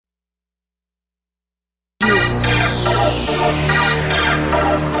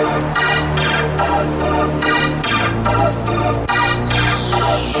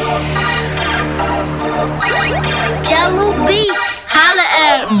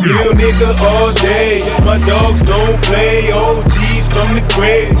Real nigga all day, my dogs don't play. OGs from the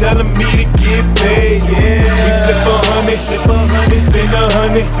grave, telling me to get paid. We flip 100, spin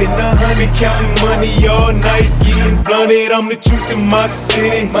 100, counting money all night, getting blunted. I'm the truth in my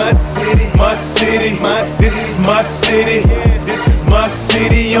city, my city, my city, this is my city, this is my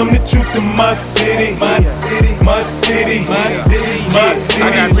city. I'm the truth in my city, my city, my city, this is my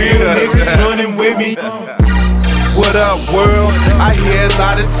city. Real niggas running with me. What up, world? I hear a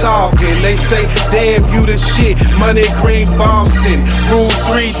lot of talking. They say, damn, you the shit. Money Green, Boston. Rule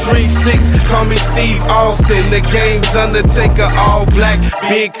 336, call me Steve Austin. The game's Undertaker, all black,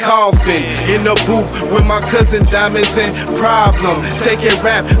 big coffin. In the booth with my cousin Dymondz and Problem. Taking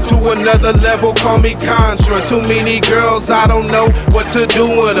rap to another level, call me Contra. Too many girls, I don't know what to do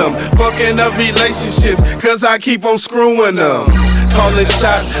with them. Fucking up relationships, cause I keep on screwing them. Calling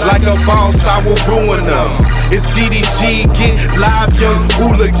shots like a boss, I will ruin them. It's DDG, get live, young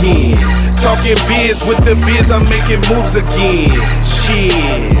hooligan. Talking biz with the biz, I'm making moves again. Shit,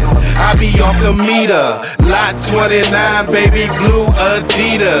 I be off the meter. Lot 29, baby blue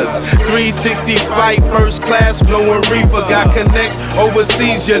Adidas. 360 flight, first class, blowing reefer. Got connects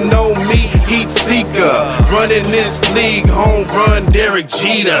overseas, you know me, heat seeker. Running this league, home run, Derek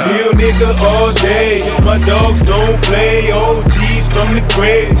Jeter. Real nigga all day, my dogs don't play. OGs from the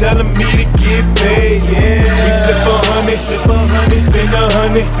grave, telling me to get paid. We flip 100, spin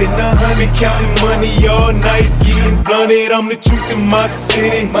 100, counting money all night, getting blunted. I'm the truth in my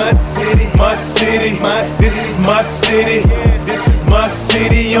city, my city, my city, this is my city, this is my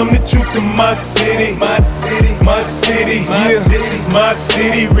city. I'm the truth in my city, my city, my city, this is my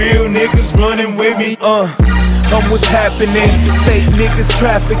city. Real niggas running with me. What's happening? Fake niggas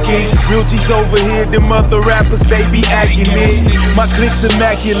trafficking. Real G's over here, them other rappers, they be acting it. My clique's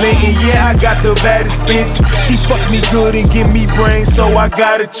immaculate, and yeah, I got the baddest bitch. She fuck me good and give me brains, so I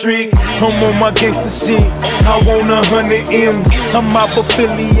got a trick. I'm on my gangsta shit, I want 100 M's. I'm up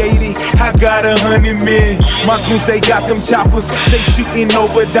affiliated, I got 100 men. My goons, they got them choppers, they shooting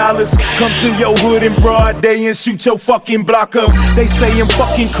over dollars. Come to your hood in broad day and shoot your fucking block up. They say I'm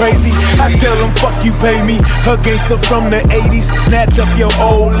fucking crazy, I tell them fuck you, pay me. Gangster from the 80s, snatch up your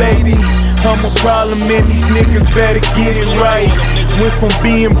old lady. I'm a problem and these niggas better get it right. Went from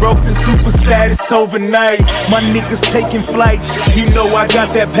being broke to super status overnight. My niggas taking flights, you know I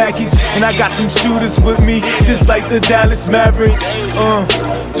got that package. And I got them shooters with me, just like the Dallas Mavericks.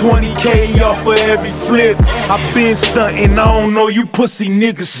 20K off for every flip. I been stuntin', I don't know you pussy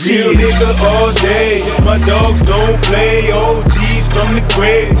niggas shit. Real nigga all day, my dogs don't play. OGs from the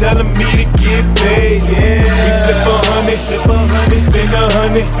grave, telling me to get paid. We flip 100, spin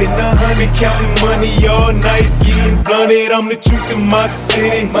 100, counting money all night, getting blunted. I'm the truth in my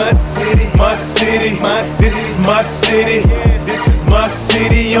city, my city, my city, this is my city, this is my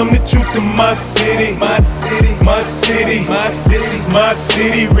city. I'm the truth in my city, my city, my city, this is my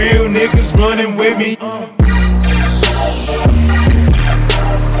city. Real niggas running with me.